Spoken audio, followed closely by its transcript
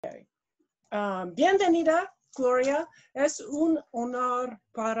Bienvenida, Gloria. Es un honor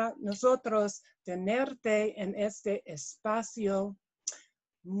para nosotros tenerte en este espacio.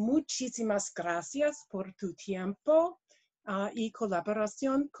 Muchísimas gracias por tu tiempo y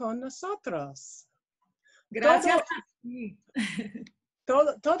colaboración con nosotros. Gracias.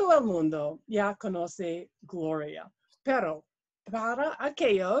 Todo el mundo ya conoce Gloria, pero para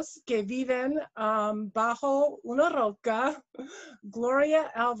aquellos que viven bajo una roca,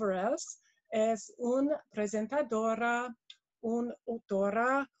 Gloria Alvarez es una presentadora, una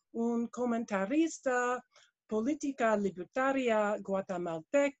autora, un comentarista, política libertaria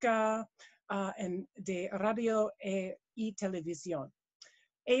guatemalteca de radio y televisión.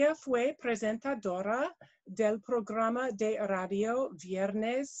 Ella fue presentadora del programa de radio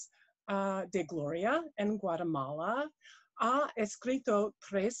Viernes de Gloria en Guatemala. Ha escrito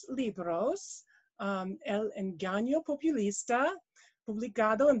 3 libros, El engaño populista,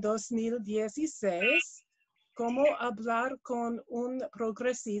 publicado en 2016, Cómo hablar con un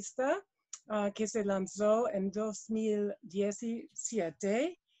progresista, que se lanzó en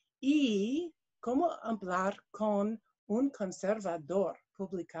 2017, y Cómo hablar con un conservador,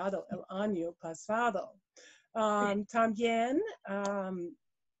 publicado el año pasado. También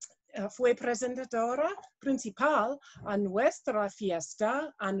fue presentadora principal a nuestra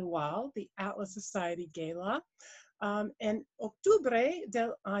fiesta anual, the Atlas Society Gala, en octubre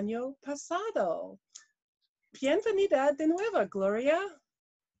del año pasado. Bienvenida de nuevo, Gloria.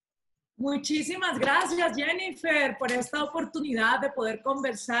 Muchísimas gracias, Jennifer, por esta oportunidad de poder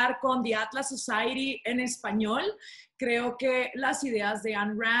conversar con The Atlas Society en español. Creo que las ideas de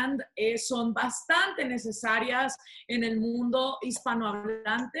Ayn Rand son bastante necesarias en el mundo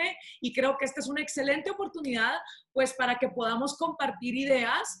hispanohablante y creo que esta es una excelente oportunidad pues para que podamos compartir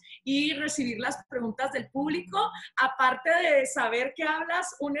ideas y recibir las preguntas del público, aparte de saber que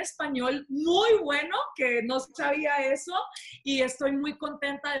hablas un español muy bueno, que no sabía eso, y estoy muy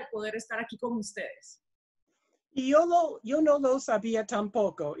contenta de poder estar aquí con ustedes. Y yo no lo sabía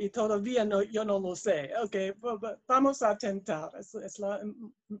tampoco, y todavía yo no lo sé. Okay, vamos a tentar, es la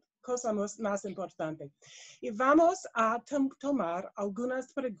cosa más importante. Y vamos a tomar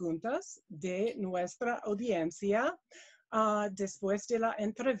algunas preguntas de nuestra audiencia después de la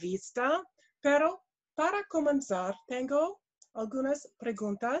entrevista, pero para comenzar tengo algunas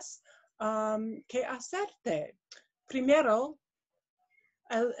preguntas que hacerte. Primero,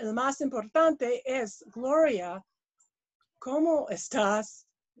 el más importante es, Gloria, ¿cómo estás?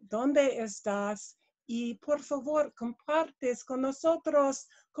 ¿Dónde estás? Y por favor, compartes con nosotros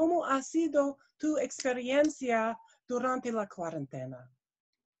cómo ha sido tu experiencia durante la cuarentena.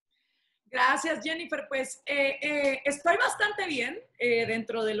 Gracias, Jennifer. Pues estoy bastante bien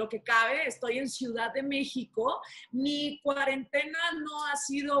dentro de lo que cabe. Estoy en Ciudad de México. Mi cuarentena no ha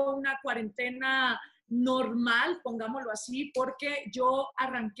sido una cuarentena normal, pongámoslo así, porque yo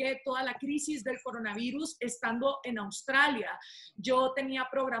arranqué toda la crisis del coronavirus estando en Australia. Yo tenía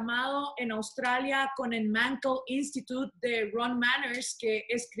programado en Australia con el Mankell Institute de Ron Manners, que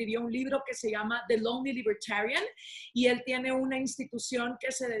escribió un libro que se llama The Lonely Libertarian, y él tiene una institución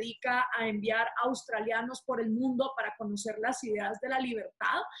que se dedica a enviar australianos por el mundo para conocer las ideas de la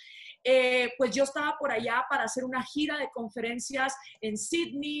libertad. Pues yo estaba por allá para hacer una gira de conferencias en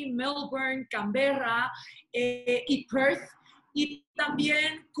Sydney, Melbourne, Canberra y Perth, y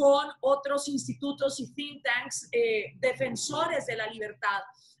también con otros institutos y think tanks defensores de la libertad.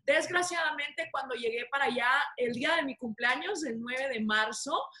 Desgraciadamente, cuando llegué para allá, el día de mi cumpleaños, el 9 de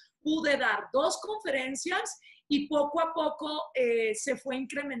marzo, pude dar 2 conferencias y poco a poco se fue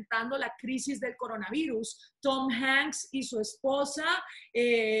incrementando la crisis del coronavirus. Tom Hanks y su esposa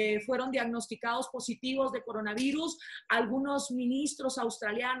fueron diagnosticados positivos de coronavirus, algunos ministros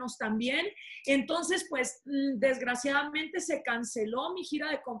australianos también. Entonces, pues, desgraciadamente se canceló mi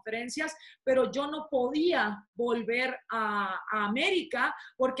gira de conferencias, pero yo no podía volver a América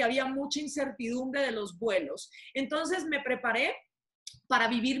porque había mucha incertidumbre de los vuelos. Entonces me preparé para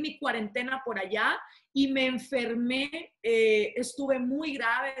vivir mi cuarentena por allá y me enfermé, estuve muy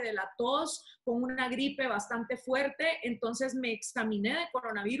grave de la tos, con una gripe bastante fuerte, entonces me examiné de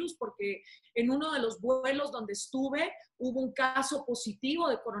coronavirus porque en uno de los vuelos donde estuve hubo un caso positivo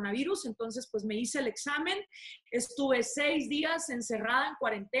de coronavirus, entonces pues me hice el examen, estuve 6 días encerrada en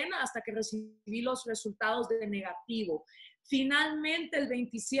cuarentena hasta que recibí los resultados de negativo. Finalmente, el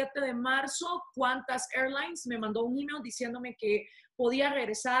 27 de marzo, Qantas Airlines me mandó un email diciéndome que podía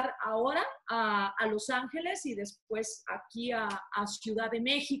regresar ahora a Los Ángeles y después aquí a Ciudad de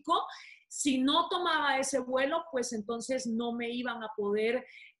México. Si no tomaba ese vuelo, pues entonces no me iban a poder,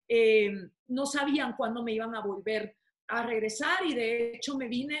 no sabían cuándo me iban a volver a regresar y de hecho me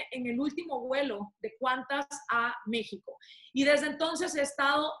vine en el último vuelo de Qantas a México. Y desde entonces he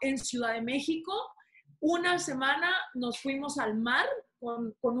estado en Ciudad de México. Una semana nos fuimos al mar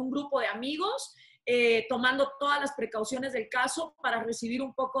con un grupo de amigos, tomando todas las precauciones del caso para recibir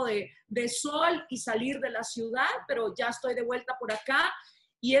un poco de sol y salir de la ciudad, pero ya estoy de vuelta por acá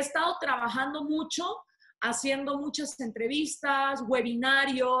y he estado trabajando mucho, haciendo muchas entrevistas,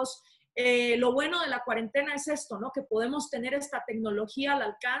 webinarios. Lo bueno de la cuarentena es esto, ¿no? Que podemos tener esta tecnología al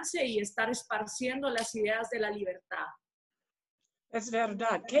alcance y estar esparciendo las ideas de la libertad. Es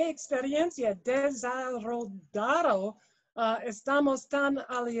verdad. ¿Qué experiencia desarrollado? Estamos tan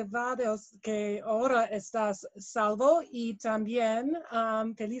aliviados que ahora estás salvo y también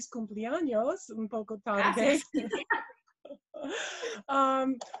feliz cumpleaños, un poco tarde.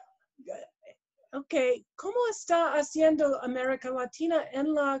 Ok, ¿cómo está haciendo América Latina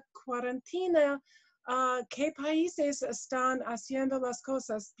en la cuarentena? ¿Qué países están haciendo las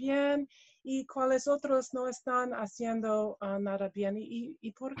cosas bien y cuáles otros no están haciendo nada bien?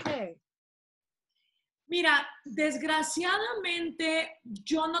 ¿Y por qué? Mira, desgraciadamente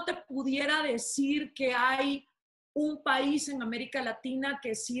yo no te pudiera decir que hay un país en América Latina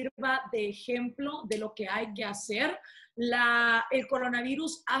que sirva de ejemplo de lo que hay que hacer. El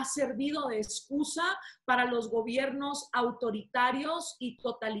coronavirus ha servido de excusa para los gobiernos autoritarios y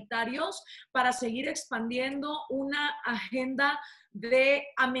totalitarios para seguir expandiendo una agenda de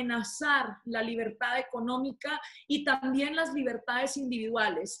amenazar la libertad económica y también las libertades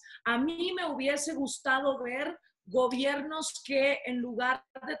individuales. A mí me hubiese gustado ver gobiernos que en lugar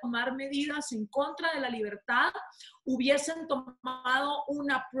de tomar medidas en contra de la libertad, hubiesen tomado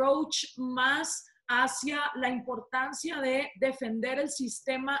un approach más hacia la importancia de defender el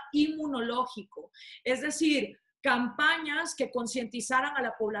sistema inmunológico. Es decir, campañas que concientizaran a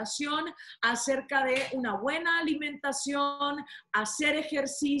la población acerca de una buena alimentación, hacer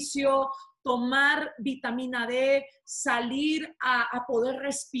ejercicio, tomar vitamina D, salir a poder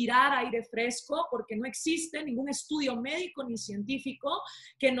respirar aire fresco, porque no existe ningún estudio médico ni científico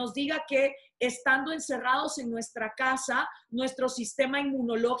que nos diga que estando encerrados en nuestra casa, nuestro sistema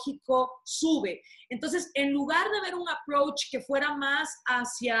inmunológico sube. Entonces, en lugar de ver un approach que fuera más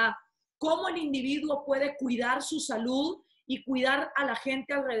hacia cómo el individuo puede cuidar su salud y cuidar a la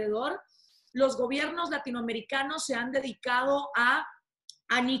gente alrededor, los gobiernos latinoamericanos se han dedicado a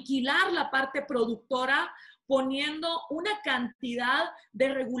aniquilar la parte productora, poniendo una cantidad de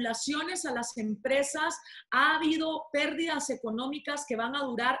regulaciones a las empresas. Ha habido pérdidas económicas que van a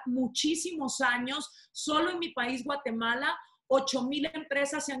durar muchísimos años. Solo en mi país, Guatemala, 8,000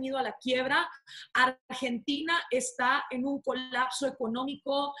 empresas se han ido a la quiebra. Argentina está en un colapso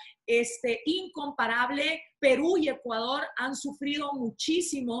económico incomparable. Perú y Ecuador han sufrido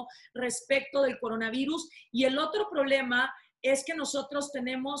muchísimo respecto del coronavirus. Y el otro problema es que nosotros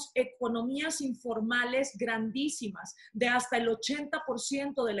tenemos economías informales grandísimas, de hasta el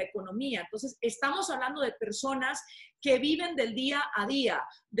 80% de la economía. Entonces, estamos hablando de personas que viven del día a día,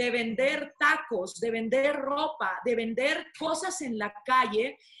 de vender tacos, de vender ropa, de vender cosas en la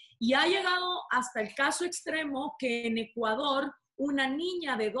calle, y ha llegado hasta el caso extremo que en Ecuador una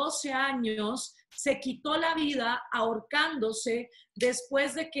niña de 12 años se quitó la vida ahorcándose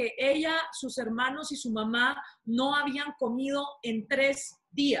después de que ella, sus hermanos y su mamá no habían comido en 3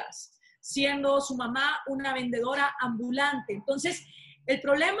 días, siendo su mamá una vendedora ambulante. Entonces, el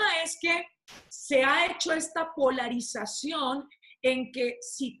problema es que se ha hecho esta polarización en que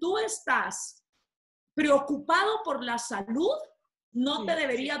si tú estás preocupado por la salud, no te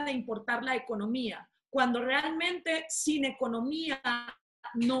debería de importar la economía, cuando realmente sin economía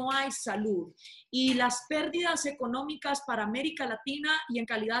no hay salud. Y las pérdidas económicas para América Latina y en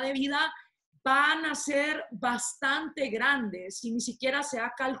calidad de vida van a ser bastante grandes y ni siquiera se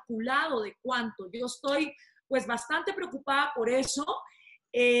ha calculado de cuánto. Yo estoy pues bastante preocupada por eso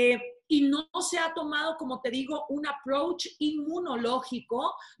y no se ha tomado, como te digo, un approach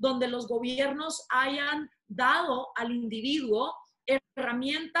inmunológico donde los gobiernos hayan dado al individuo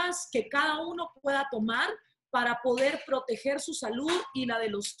herramientas que cada uno pueda tomar para poder proteger su salud y la de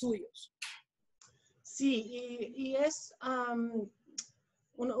los suyos. Sí, y es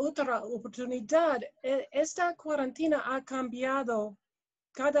una otra oportunidad. Esta cuarentena ha cambiado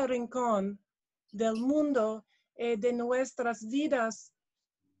cada rincón del mundo de nuestras vidas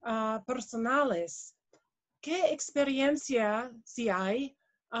personales. ¿Qué experiencia, si hay,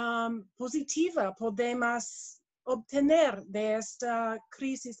 positiva podemos obtener de esta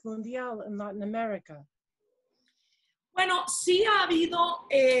crisis mundial en Latinoamérica? Bueno, sí ha habido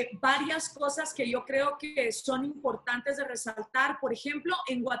varias cosas que yo creo que son importantes de resaltar. Por ejemplo,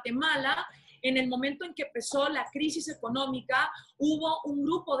 en Guatemala en el momento en que empezó la crisis económica, hubo un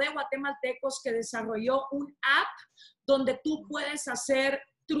grupo de guatemaltecos que desarrolló un app donde tú puedes hacer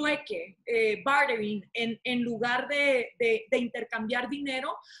trueque, bartering, en lugar de intercambiar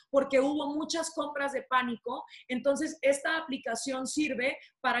dinero, porque hubo muchas compras de pánico. Entonces, esta aplicación sirve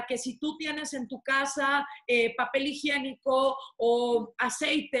para que si tú tienes en tu casa papel higiénico o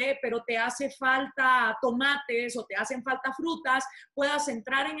aceite, pero te hace falta tomates o te hacen falta frutas, puedas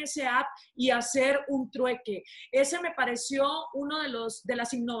entrar en ese app y hacer un trueque. Ese me pareció uno de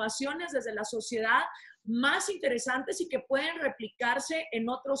las innovaciones desde la sociedad más interesantes y que pueden replicarse en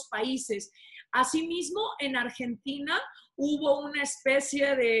otros países. Asimismo, en Argentina hubo una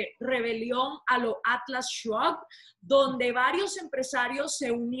especie de rebelión a lo Atlas Shrugged, donde varios empresarios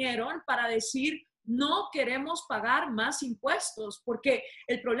se unieron para decir: no queremos pagar más impuestos, porque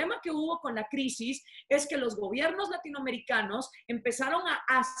el problema que hubo con la crisis es que los gobiernos latinoamericanos empezaron a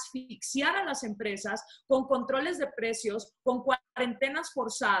asfixiar a las empresas con controles de precios, con cuarentenas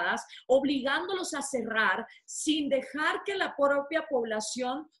forzadas, obligándolos a cerrar sin dejar que la propia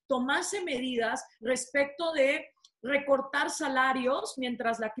población tomase medidas respecto de recortar salarios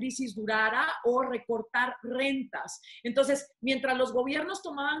mientras la crisis durara o recortar rentas. Entonces, mientras los gobiernos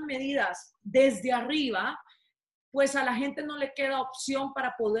tomaban medidas desde arriba, pues a la gente no le queda opción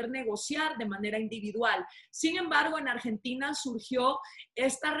para poder negociar de manera individual. Sin embargo, en Argentina surgió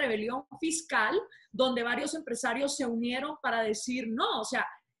esta rebelión fiscal donde varios empresarios se unieron para decir no, o sea,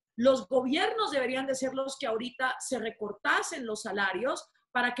 los gobiernos deberían de ser los que ahorita se recortasen los salarios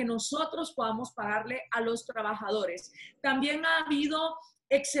para que nosotros podamos pagarle a los trabajadores. También ha habido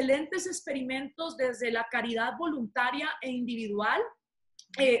excelentes experimentos desde la caridad voluntaria e individual,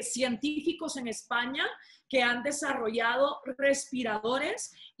 científicos en España que han desarrollado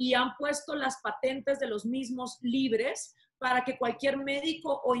respiradores y han puesto las patentes de los mismos libres para que cualquier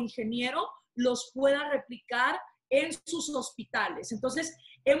médico o ingeniero los pueda replicar en sus hospitales. Entonces,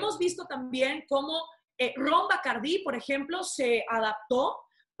 hemos visto también cómo Ron Bacardí, por ejemplo, se adaptó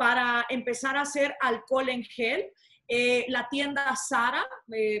para empezar a hacer alcohol en gel. La tienda Zara,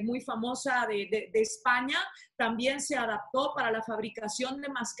 muy famosa de España, también se adaptó para la fabricación de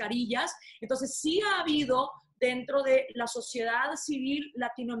mascarillas. Entonces, sí ha habido dentro de la sociedad civil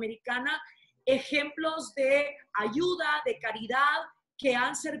latinoamericana ejemplos de ayuda, de caridad, que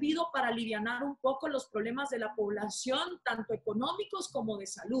han servido para aliviar un poco los problemas de la población, tanto económicos como de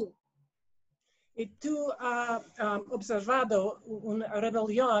salud. Y tú has observado una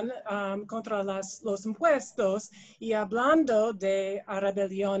rebelión contra los impuestos, y hablando de la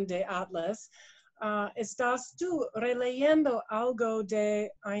rebelión de Atlas, ¿estás tú releyendo algo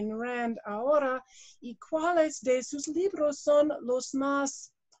de Ayn Rand ahora? ¿Y cuáles de sus libros son los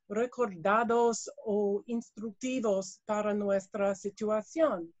más recordados o instructivos para nuestra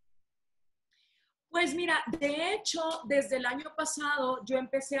situación? Pues mira, de hecho, desde el año pasado yo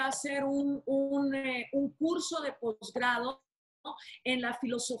empecé a hacer un curso de posgrado en la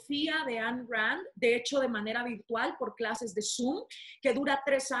filosofía de Ayn Rand, de hecho de manera virtual por clases de Zoom, que dura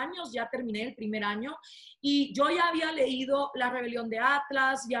 3 años, ya terminé el primer año, y yo ya había leído La rebelión de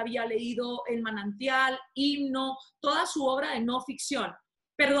Atlas, ya había leído El manantial, Himno, toda su obra de no ficción,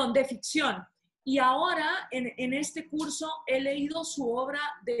 perdón, de ficción. Y ahora en este curso he leído su obra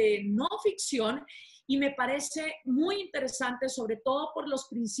de no ficción y me parece muy interesante, sobre todo por los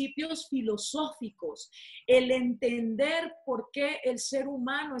principios filosóficos, el entender por qué el ser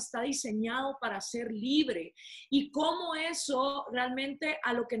humano está diseñado para ser libre y cómo eso realmente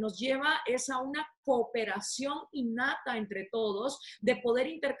a lo que nos lleva es a una cooperación innata entre todos, de poder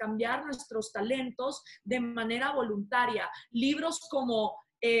intercambiar nuestros talentos de manera voluntaria. Libros como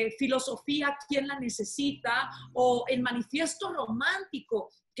Filosofía, ¿quién la necesita? O El manifiesto romántico,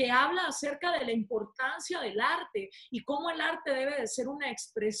 que habla acerca de la importancia del arte y cómo el arte debe de ser una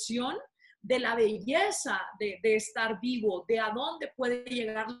expresión de la belleza de estar vivo, de a dónde puede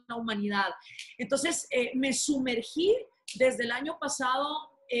llegar la humanidad. Entonces, me sumergí desde el año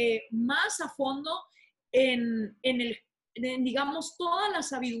pasado más a fondo en digamos, toda la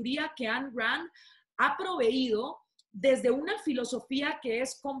sabiduría que Ayn Rand ha proveído desde una filosofía que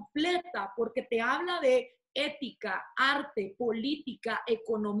es completa, porque te habla de ética, arte, política,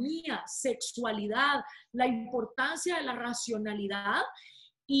 economía, sexualidad, la importancia de la racionalidad,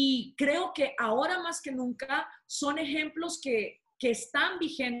 y creo que ahora más que nunca son ejemplos que están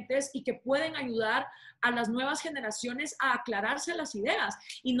vigentes y que pueden ayudar a las nuevas generaciones a aclararse las ideas,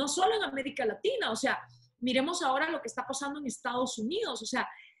 y no solo en América Latina, o sea, miremos ahora lo que está pasando en Estados Unidos, o sea,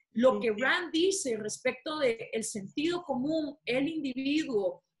 lo que Rand dice respecto del sentido común, el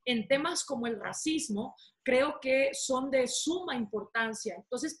individuo, en temas como el racismo, creo que son de suma importancia.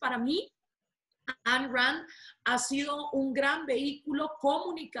 Entonces, para mí, Ayn Rand ha sido un gran vehículo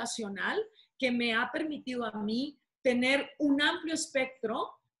comunicacional que me ha permitido a mí tener un amplio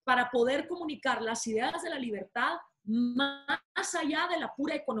espectro para poder comunicar las ideas de la libertad más allá de la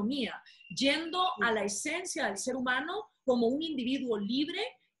pura economía, yendo a la esencia del ser humano como un individuo libre,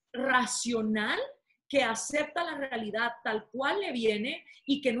 racional, que acepta la realidad tal cual le viene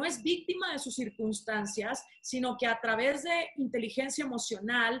y que no es víctima de sus circunstancias, sino que a través de inteligencia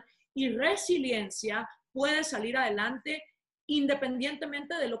emocional y resiliencia puede salir adelante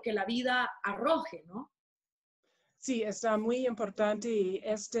independientemente de lo que la vida arroje, ¿no? Sí, está muy importante y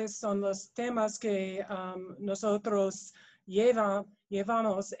estos son los temas que nosotros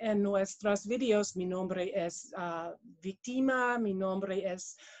llevamos en nuestros videos. Mi nombre es víctima, mi nombre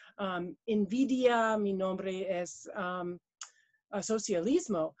es envidia, mi nombre es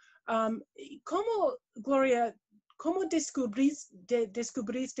socialismo. ¿Cómo, Gloria, cómo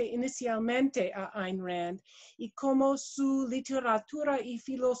descubriste inicialmente a Ayn Rand y cómo su literatura y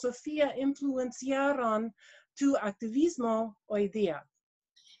filosofía influenciaron tu activismo hoy día?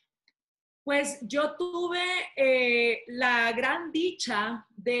 Pues yo tuve la gran dicha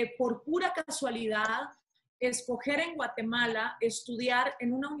de, por pura casualidad, escoger en Guatemala, estudiar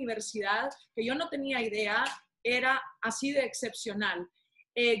en una universidad que yo no tenía idea, era así de excepcional.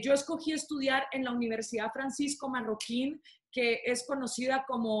 Yo escogí estudiar en la Universidad Francisco Marroquín, que es conocida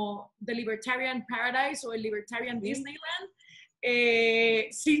como The Libertarian Paradise o el Libertarian Disneyland,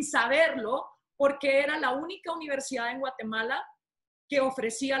 sin saberlo, porque era la única universidad en Guatemala que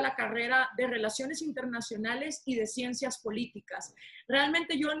ofrecía la carrera de Relaciones Internacionales y de Ciencias Políticas.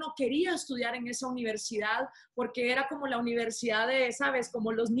 Realmente yo no quería estudiar en esa universidad porque era como la universidad de, ¿sabes?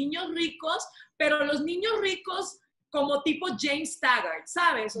 Como los niños ricos, pero los niños ricos como tipo James Taggart,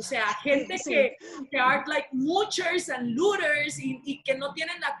 ¿sabes? O sea, gente que are like moochers and looters y que no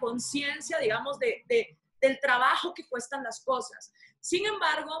tienen la conciencia, digamos, del trabajo que cuestan las cosas. Sin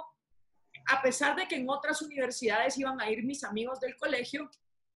embargo, a pesar de que en otras universidades iban a ir mis amigos del colegio,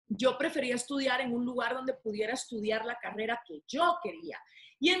 yo prefería estudiar en un lugar donde pudiera estudiar la carrera que yo quería.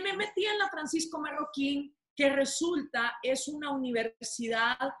 Y me metí en la Francisco Marroquín, que resulta es una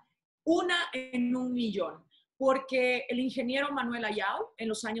universidad, una en un millón, porque el ingeniero Manuel Ayau, en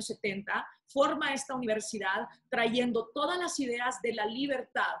los años 70, forma esta universidad trayendo todas las ideas de la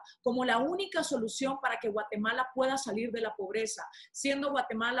libertad como la única solución para que Guatemala pueda salir de la pobreza, siendo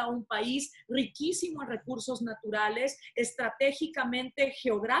Guatemala un país riquísimo en recursos naturales, estratégicamente,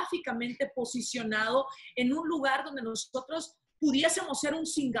 geográficamente posicionado en un lugar donde nosotros pudiésemos ser un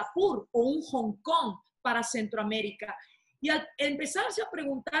Singapur o un Hong Kong para Centroamérica. Y al empezarse a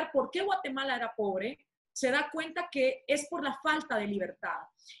preguntar por qué Guatemala era pobre, se da cuenta que es por la falta de libertad.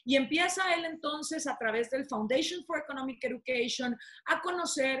 Y empieza él entonces a través del Foundation for Economic Education a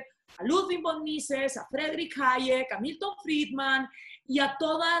conocer a Ludwig von Mises, a Friedrich Hayek, a Milton Friedman y a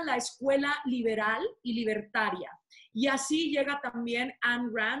toda la escuela liberal y libertaria. Y así llega también Ayn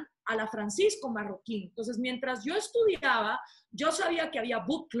Rand a la Francisco Marroquín. Entonces, mientras yo estudiaba, yo sabía que había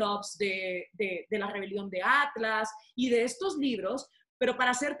book clubs de la rebelión de Atlas y de estos libros, pero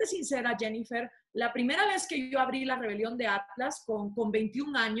para serte sincera, Jennifer, la primera vez que yo abrí la rebelión de Atlas con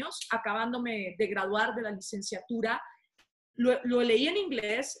 21 años, acabándome de graduar de la licenciatura, lo leí en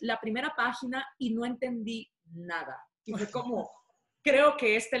inglés, la primera página, y no entendí nada. Y fue como, creo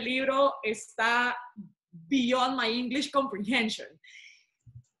que este libro está beyond my English comprehension.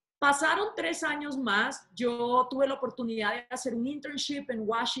 Pasaron 3 años más, yo tuve la oportunidad de hacer un internship en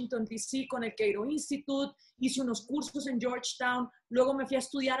Washington, D.C. con el Cato Institute, hice unos cursos en Georgetown, luego me fui a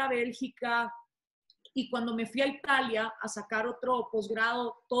estudiar a Bélgica y cuando me fui a Italia a sacar otro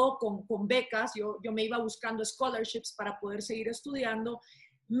posgrado, todo con becas, yo me iba buscando scholarships para poder seguir estudiando,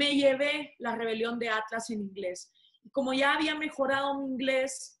 me llevé la rebelión de Atlas en inglés. Y como ya había mejorado mi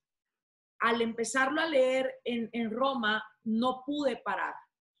inglés, al empezarlo a leer en Roma, no pude parar.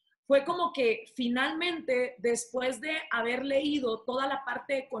 Fue como que finalmente, después de haber leído toda la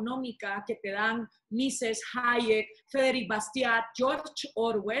parte económica que te dan Mises, Hayek, Frédéric Bastiat, George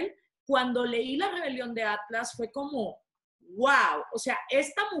Orwell, cuando leí La Rebelión de Atlas fue como, wow, o sea,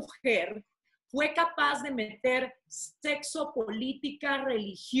 esta mujer fue capaz de meter sexo, política,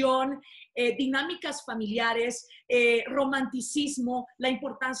 religión, dinámicas familiares, romanticismo, la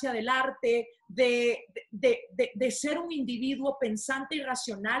importancia del arte, de ser un individuo pensante y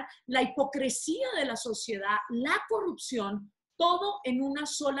racional, la hipocresía de la sociedad, la corrupción, todo en una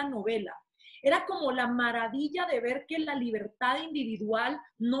sola novela. Era como la maravilla de ver que la libertad individual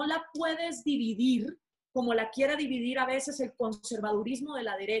no la puedes dividir como la quiere dividir a veces el conservadurismo de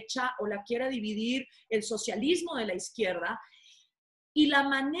la derecha o la quiere dividir el socialismo de la izquierda. Y la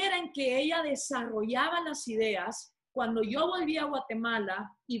manera en que ella desarrollaba las ideas, cuando yo volví a Guatemala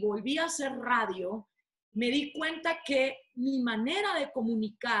y volví a hacer radio, me di cuenta que mi manera de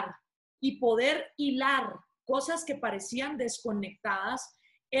comunicar y poder hilar cosas que parecían desconectadas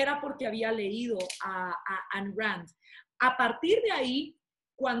era porque había leído a Ayn Rand. A partir de ahí,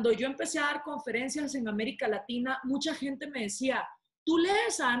 cuando yo empecé a dar conferencias en América Latina, mucha gente me decía, tú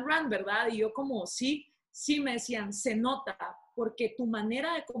lees a Ayn Rand, ¿verdad? Y yo como, sí, me decían, se nota, porque tu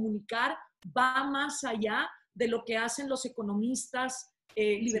manera de comunicar va más allá de lo que hacen los economistas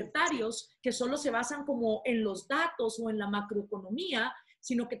libertarios, que solo se basan como en los datos o en la macroeconomía,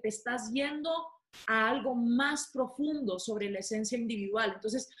 sino que te estás yendo a algo más profundo sobre la esencia individual.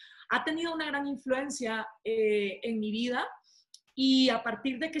 Entonces, ha tenido una gran influencia en mi vida, y a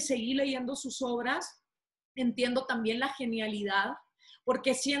partir de que seguí leyendo sus obras, entiendo también la genialidad,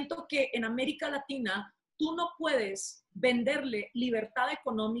 porque siento que en América Latina tú no puedes venderle libertad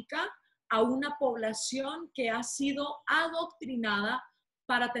económica a una población que ha sido adoctrinada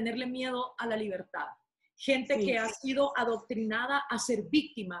para tenerle miedo a la libertad. Gente que ha sido adoctrinada a ser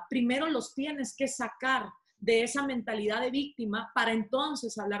víctima. Primero los tienes que sacar de esa mentalidad de víctima para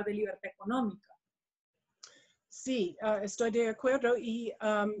entonces hablar de libertad económica. Sí, estoy de acuerdo, y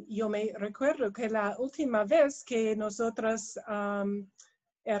yo me recuerdo que la última vez que nosotras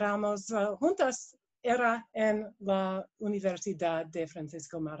éramos juntas era en la Universidad de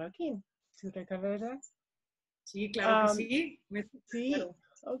Francisco Marroquín. ¿Tú recuerdas? Sí, claro que sí. Sí. Claro.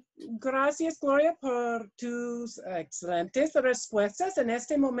 Gracias, Gloria, por tus excelentes respuestas. En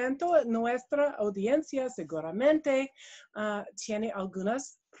este momento, nuestra audiencia seguramente tiene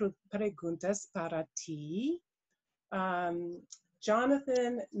algunas preguntas para ti.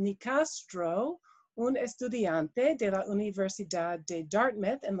 Jonathan Nicastro, un estudiante de la Universidad de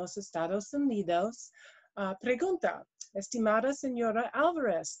Dartmouth en los Estados Unidos, pregunta, estimada señora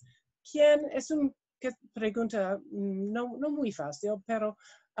Alvarez, ¿quién es un pregunta no muy fácil, pero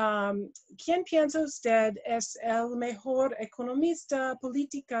 ¿quién piensa usted es el mejor economista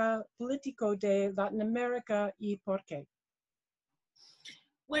político de Latinoamérica y por qué?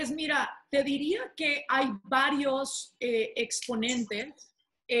 Pues mira, te diría que hay varios exponentes.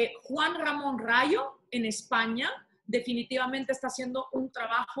 Juan Ramón Rayo en España definitivamente está haciendo un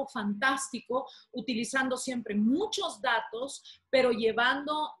trabajo fantástico, utilizando siempre muchos datos, pero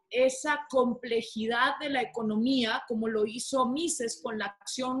llevando esa complejidad de la economía, como lo hizo Mises con la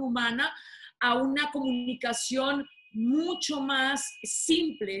acción humana, a una comunicación mucho más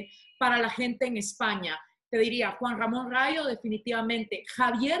simple para la gente en España. Te diría, Juan Ramón Rayo, definitivamente.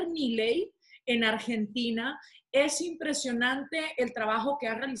 Javier Milei en Argentina. Es impresionante el trabajo que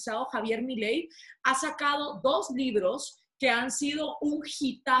ha realizado Javier Milei. Ha sacado 2 libros que han sido un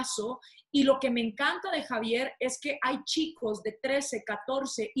hitazo, y lo que me encanta de Javier es que hay chicos de 13,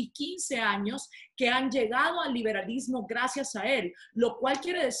 14 y 15 años que han llegado al liberalismo gracias a él, lo cual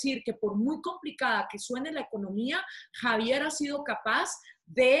quiere decir que por muy complicada que suene la economía, Javier ha sido capaz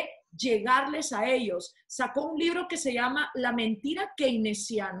de llegarles a ellos. Sacó un libro que se llama La mentira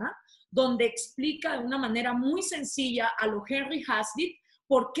keynesiana, donde explica de una manera muy sencilla a lo Henry Hazlitt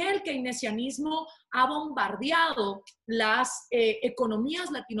por qué el keynesianismo ha bombardeado las economías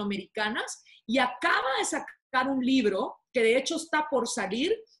latinoamericanas, y acaba de sacar un libro que de hecho está por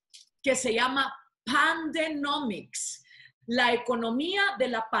salir, que se llama Pandenomics, la economía de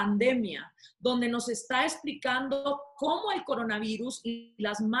la pandemia, donde nos está explicando cómo el coronavirus y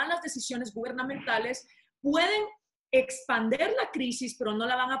las malas decisiones gubernamentales pueden expander la crisis, pero no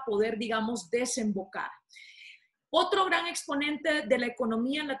la van a poder, digamos, desembocar. Otro gran exponente de la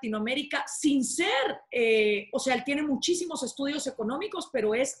economía en Latinoamérica, sin ser, o sea, él tiene muchísimos estudios económicos,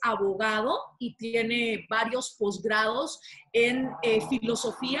 pero es abogado y tiene varios posgrados en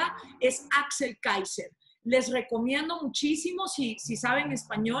filosofía, es Axel Kaiser. Les recomiendo muchísimo, si saben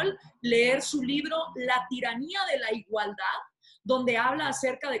español, leer su libro La tiranía de la igualdad, donde habla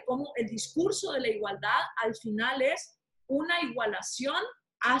acerca de cómo el discurso de la igualdad al final es una igualación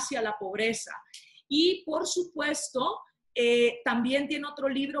hacia la pobreza. Y por supuesto, también tiene otro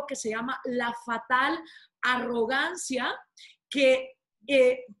libro que se llama La fatal arrogancia, que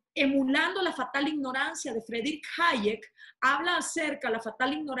emulando la fatal ignorancia de Friedrich Hayek, habla acerca de la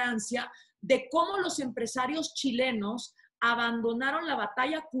fatal ignorancia de cómo los empresarios chilenos abandonaron la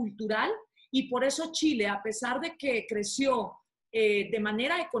batalla cultural, y por eso Chile, a pesar de que creció de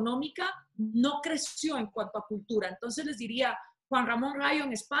manera económica, no creció en cuanto a cultura. Entonces les diría, Juan Ramón Rayo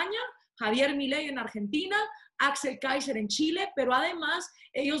en España, Javier Milei en Argentina, Axel Kaiser en Chile, pero además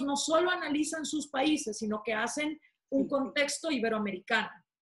ellos no solo analizan sus países, sino que hacen un contexto iberoamericano.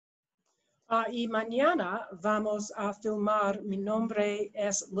 Y mañana vamos a filmar, mi nombre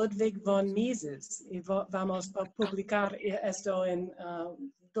es Ludwig von Mises, y vamos a publicar esto en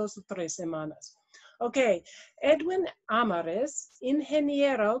 2 o 3 semanas. Ok, Edwin Amares,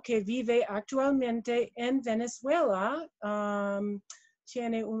 ingeniero que vive actualmente en Venezuela,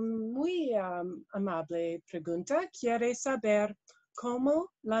 tiene una muy amable pregunta. Quiere saber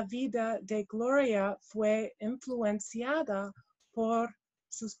cómo la vida de Gloria fue influenciada por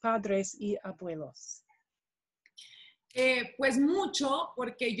sus padres y abuelos. Pues mucho,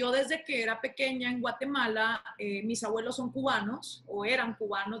 porque yo desde que era pequeña en Guatemala, mis abuelos son cubanos, o eran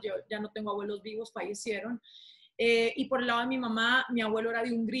cubanos, yo ya no tengo abuelos vivos, fallecieron. Y por el lado de mi mamá, mi abuelo era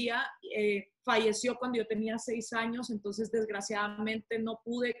de Hungría, falleció cuando yo tenía 6 años, entonces desgraciadamente no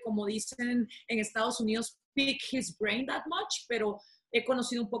pude, como dicen en Estados Unidos, pick his brain that much, pero he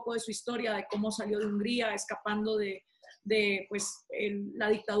conocido un poco de su historia, de cómo salió de Hungría, escapando de pues, la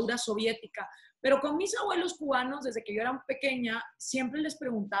dictadura soviética. Pero con mis abuelos cubanos, desde que yo era pequeña, siempre les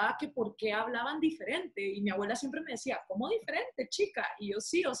preguntaba que por qué hablaban diferente. Y mi abuela siempre me decía, ¿cómo diferente, chica? Y yo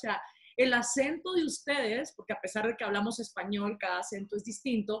sí, o sea, el acento de ustedes, porque a pesar de que hablamos español, cada acento es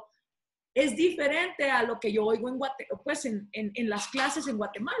distinto, es diferente a lo que yo oigo pues en las clases en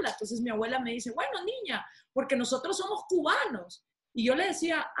Guatemala. Entonces mi abuela me dice, bueno, niña, porque nosotros somos cubanos. Y yo le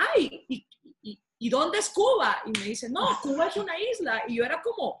decía, ay, ¿y dónde es Cuba? Y me dice, no, Cuba es una isla. Y yo era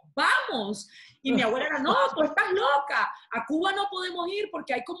como, vamos. Y mi abuela era, no, tú estás loca. A Cuba no podemos ir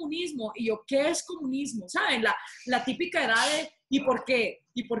porque hay comunismo. Y yo, ¿qué es comunismo? ¿Saben? La típica edad de, ¿y por qué?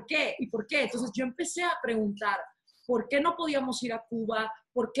 ¿Y por qué? ¿Y por qué? Entonces yo empecé a preguntar, ¿por qué no podíamos ir a Cuba?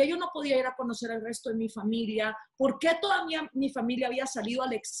 ¿Por qué yo no podía ir a conocer al resto de mi familia? ¿Por qué toda mi familia había salido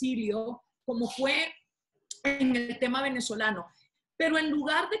al exilio, como fue en el tema venezolano? Pero en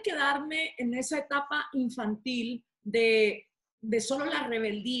lugar de quedarme en esa etapa infantil de solo la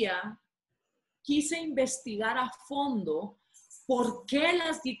rebeldía, quise investigar a fondo por qué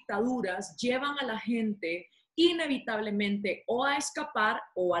las dictaduras llevan a la gente inevitablemente o a escapar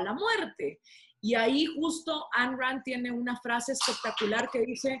o a la muerte. Y ahí justo Ayn Rand tiene una frase espectacular que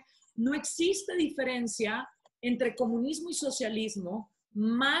dice, no existe diferencia entre comunismo y socialismo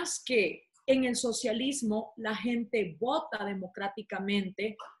más que en el socialismo la gente vota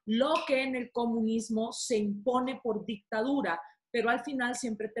democráticamente, lo que en el comunismo se impone por dictadura, pero al final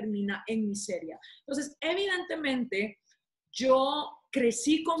siempre termina en miseria. Entonces, evidentemente, yo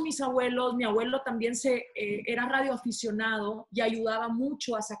crecí con mis abuelos, mi abuelo también era radioaficionado y ayudaba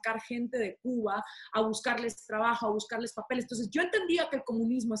mucho a sacar gente de Cuba, a buscarles trabajo, a buscarles papeles. Entonces yo entendía que el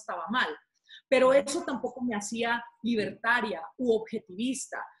comunismo estaba mal, pero eso tampoco me hacía libertaria u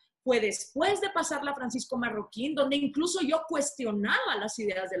objetivista. Fue después de pasar la Francisco Marroquín, donde incluso yo cuestionaba las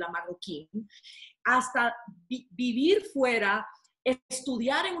ideas de la Marroquín, hasta vivir fuera,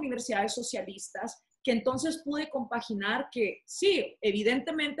 estudiar en universidades socialistas, que entonces pude compaginar que sí,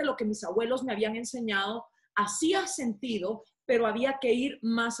 evidentemente lo que mis abuelos me habían enseñado hacía sentido, pero había que ir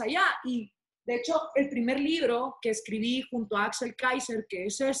más allá. Y de hecho, el primer libro que escribí junto a Axel Kaiser, que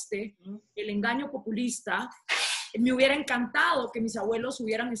es El engaño populista, me hubiera encantado que mis abuelos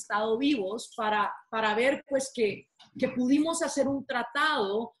hubieran estado vivos para ver pues que pudimos hacer un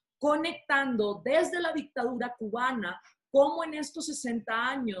tratado conectando desde la dictadura cubana cómo en estos 60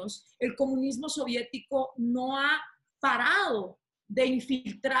 años el comunismo soviético no ha parado de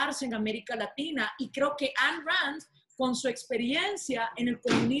infiltrarse en América Latina. Y creo que Ayn Rand, con su experiencia en el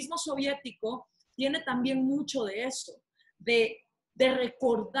comunismo soviético, tiene también mucho de eso, de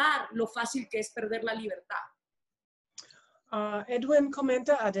recordar lo fácil que es perder la libertad. Edwin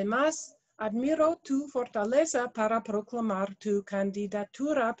comenta además, admiro tu fortaleza para proclamar tu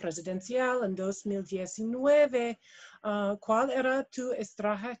candidatura presidencial en 2019. ¿Cuál era tu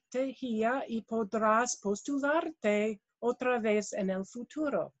estrategia y podrás postularte otra vez en el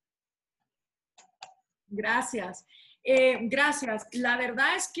futuro? Gracias. Gracias. La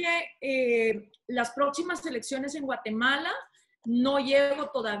verdad es que las próximas elecciones en Guatemala no llego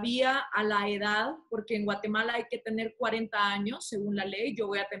todavía a la edad, porque en Guatemala hay que tener 40 años, según la ley, yo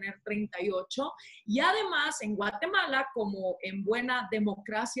voy a tener 38. Y además, en Guatemala, como en buena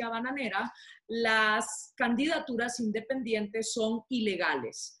democracia bananera, las candidaturas independientes son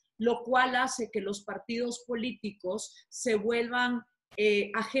ilegales, lo cual hace que los partidos políticos se vuelvan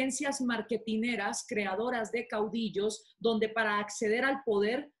agencias marketineras, creadoras de caudillos, donde para acceder al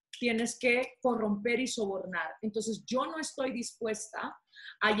poder tienes que corromper y sobornar. Entonces yo no estoy dispuesta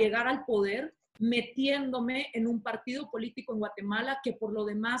a llegar al poder metiéndome en un partido político en Guatemala que por lo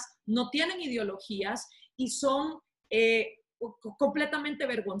demás no tienen ideologías y son completamente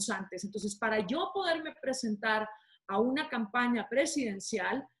vergonzantes. Entonces, para yo poderme presentar a una campaña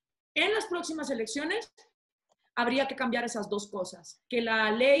presidencial, En las próximas elecciones habría que cambiar esas dos cosas, que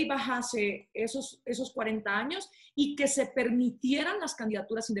la ley bajase esos 40 años y que se permitieran las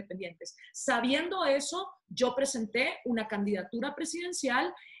candidaturas independientes. Sabiendo eso, yo presenté una candidatura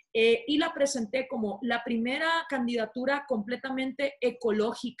presidencial y la presenté como la primera candidatura completamente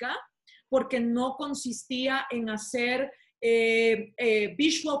ecológica, porque no consistía en hacer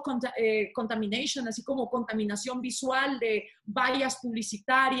visual contamination, así como contaminación visual de vallas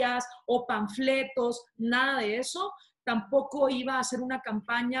publicitarias o panfletos, nada de eso. Tampoco iba a hacer una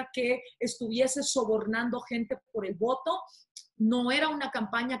campaña que estuviese sobornando gente por el voto. No era una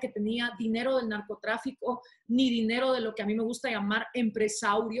campaña que tenía dinero del narcotráfico ni dinero de lo que a mí me gusta llamar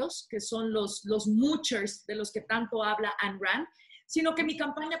empresarios, que son los moochers de los que tanto habla Ayn Rand, sino que mi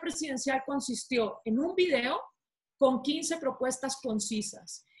campaña presidencial consistió en un video con 15 propuestas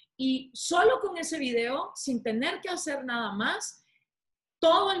concisas. Y solo con ese video, sin tener que hacer nada más,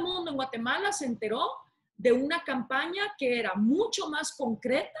 todo el mundo en Guatemala se enteró de una campaña que era mucho más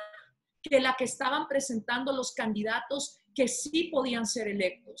concreta que la que estaban presentando los candidatos que sí podían ser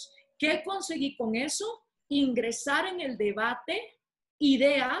electos. ¿Qué conseguí con eso? Ingresar en el debate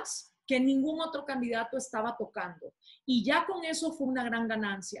ideas que ningún otro candidato estaba tocando. Y ya con eso fue una gran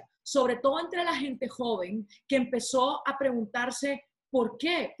ganancia, sobre todo entre la gente joven que empezó a preguntarse ¿por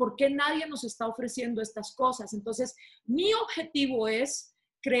qué? ¿Por qué nadie nos está ofreciendo estas cosas? Entonces, mi objetivo es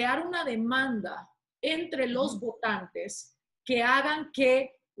crear una demanda entre los votantes que hagan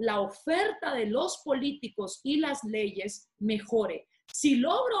que la oferta de los políticos y las leyes mejore. Si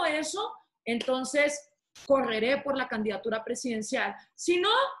logro eso, entonces correré por la candidatura presidencial. Si no,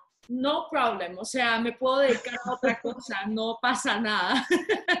 no problem. O sea, me puedo dedicar a otra cosa, no pasa nada.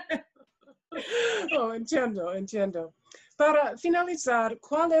 Oh, entiendo, entiendo. Para finalizar,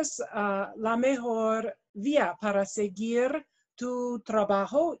 ¿cuál es la mejor vía para seguir tu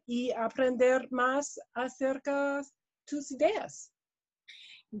trabajo y aprender más acerca de tus ideas?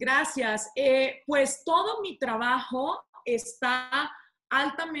 Gracias. Pues todo mi trabajo está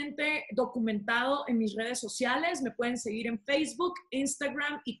altamente documentado en mis redes sociales. Me pueden seguir en Facebook,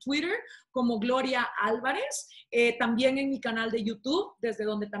 Instagram y Twitter como Gloria Alvarez. También en mi canal de YouTube, desde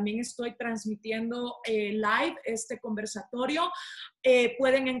donde también estoy transmitiendo live este conversatorio.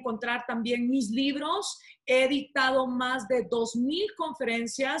 Pueden encontrar también mis libros. He dictado más de 2,000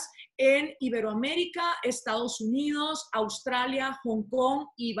 conferencias en Iberoamérica, Estados Unidos, Australia, Hong Kong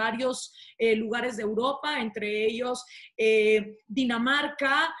y varios lugares de Europa, entre ellos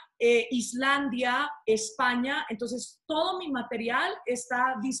Dinamarca, Islandia, España. Entonces, todo mi material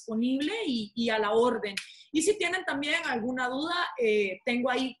está disponible y a la orden. Y si tienen también alguna duda,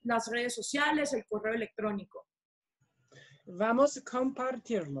 tengo ahí las redes sociales, el correo electrónico. Vamos a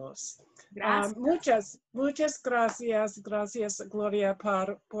compartirlos. Gracias. Muchas gracias. Gracias, Gloria,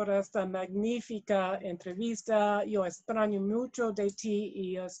 por esta magnífica entrevista. Yo extraño mucho de ti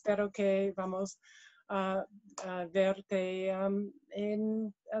y espero que vamos a verte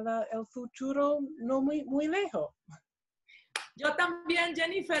en el futuro no muy lejos. Yo también,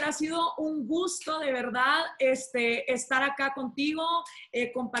 Jennifer, ha sido un gusto de verdad estar acá contigo,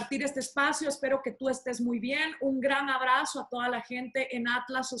 compartir este espacio. Espero que tú estés muy bien. Un gran abrazo a toda la gente en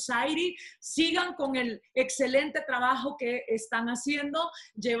Atlas Society. Sigan con el excelente trabajo que están haciendo,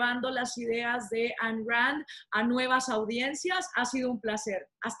 llevando las ideas de Ayn Rand a nuevas audiencias. Ha sido un placer.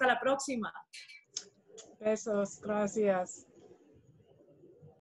 Hasta la próxima. Besos, gracias.